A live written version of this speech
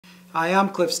Hi, I'm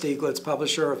Cliff Stieglitz,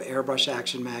 publisher of Airbrush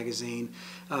Action magazine.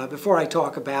 Before I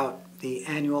talk about the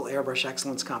Annual Airbrush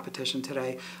Excellence Competition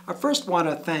today, I first want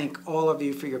to thank all of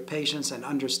you for your patience and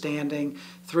understanding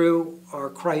through our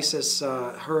crisis,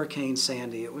 Hurricane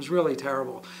Sandy. It was really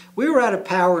terrible. We were out of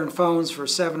power and phones for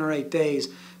 7 or 8 days,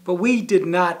 but we did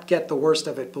not get the worst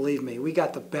of it, believe me. We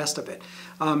got the best of it.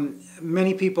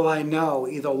 Many people I know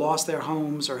either lost their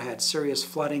homes or had serious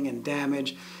flooding and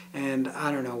damage, and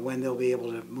I don't know when they'll be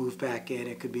able to move back in.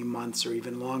 It could be months or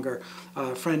even longer.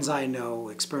 Friends I know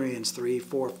experienced 3,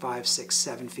 4, 5, 6,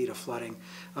 7 feet of flooding.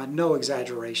 No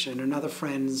exaggeration. Another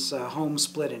friend's home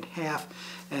split in half,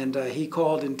 and he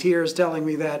called in tears telling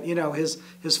me that, you know, his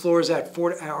floors are at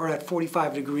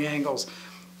 45-degree angles.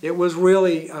 It was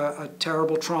really a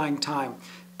terrible, trying time.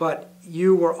 But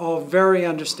you were all very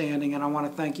understanding, and I want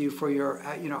to thank you for your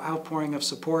outpouring of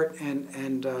support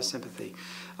and sympathy.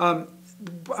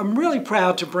 I'm really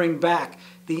proud to bring back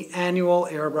the Annual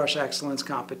Airbrush Excellence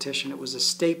Competition. It was a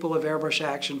staple of Airbrush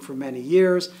Action for many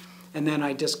years, and then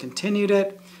I discontinued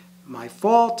it. My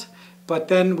fault. But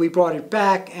then we brought it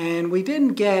back, and we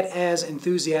didn't get as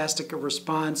enthusiastic a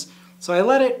response, so I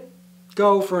let it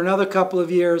go for another couple of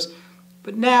years.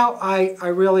 But now I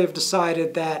really have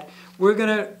decided that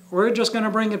we're just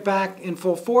gonna bring it back in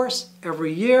full force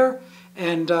every year,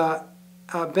 and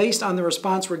based on the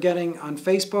response we're getting on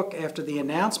Facebook after the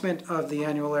announcement of the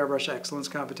Annual Airbrush Excellence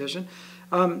Competition,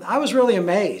 I was really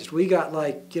amazed. We got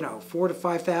like 4,000 to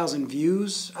 5,000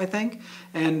 views, I think,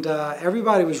 and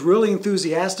everybody was really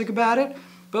enthusiastic about it.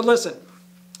 But listen,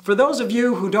 for those of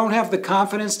you who don't have the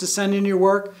confidence to send in your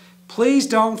work, please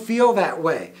don't feel that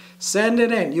way. Send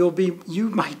it in. You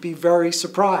might be very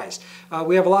surprised.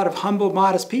 We have a lot of humble,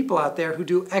 modest people out there who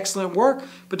do excellent work,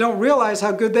 but don't realize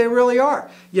how good they really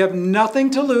are. You have nothing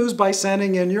to lose by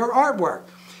sending in your artwork.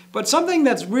 But something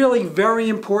that's really very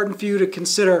important for you to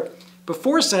consider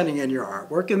before sending in your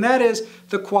artwork, and that is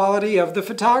the quality of the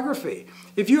photography.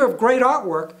 If you have great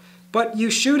artwork, but you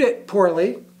shoot it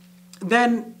poorly,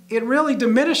 then it really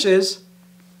diminishes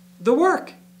the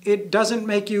work. It doesn't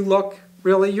make you look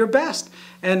really your best.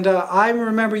 And I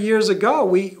remember years ago,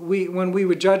 when we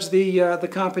would judge the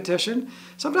competition,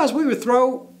 sometimes we would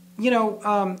throw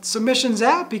submissions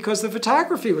out because the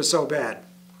photography was so bad.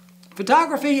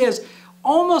 Photography is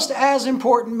almost as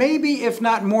important, maybe if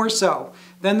not more so,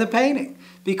 than the painting,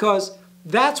 because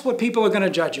that's what people are going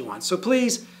to judge you on. So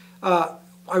please,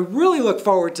 I really look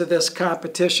forward to this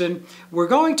competition. We're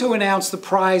going to announce the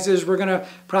prizes. We're going to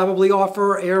probably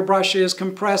offer airbrushes,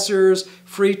 compressors,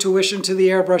 free tuition to the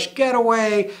Airbrush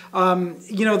Getaway.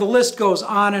 The list goes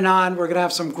on and on. We're going to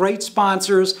have some great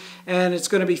sponsors, and it's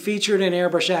going to be featured in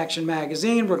Airbrush Action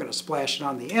magazine. We're going to splash it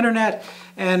on the internet,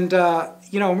 and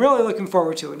I'm really looking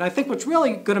forward to it. And I think what's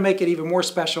really going to make it even more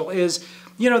special is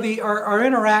our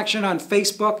interaction on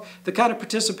Facebook, the kind of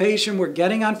participation we're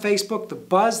getting on Facebook, the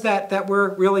buzz that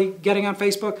we're really getting on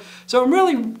Facebook. So I'm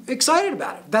really excited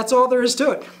about it. That's all there is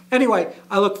to it. Anyway,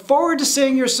 I look forward to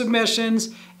seeing your submissions,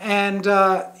 and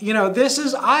I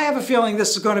have a feeling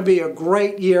this is going to be a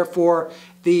great year for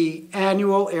the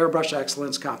Annual Airbrush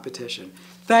Excellence Competition.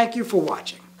 Thank you for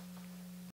watching.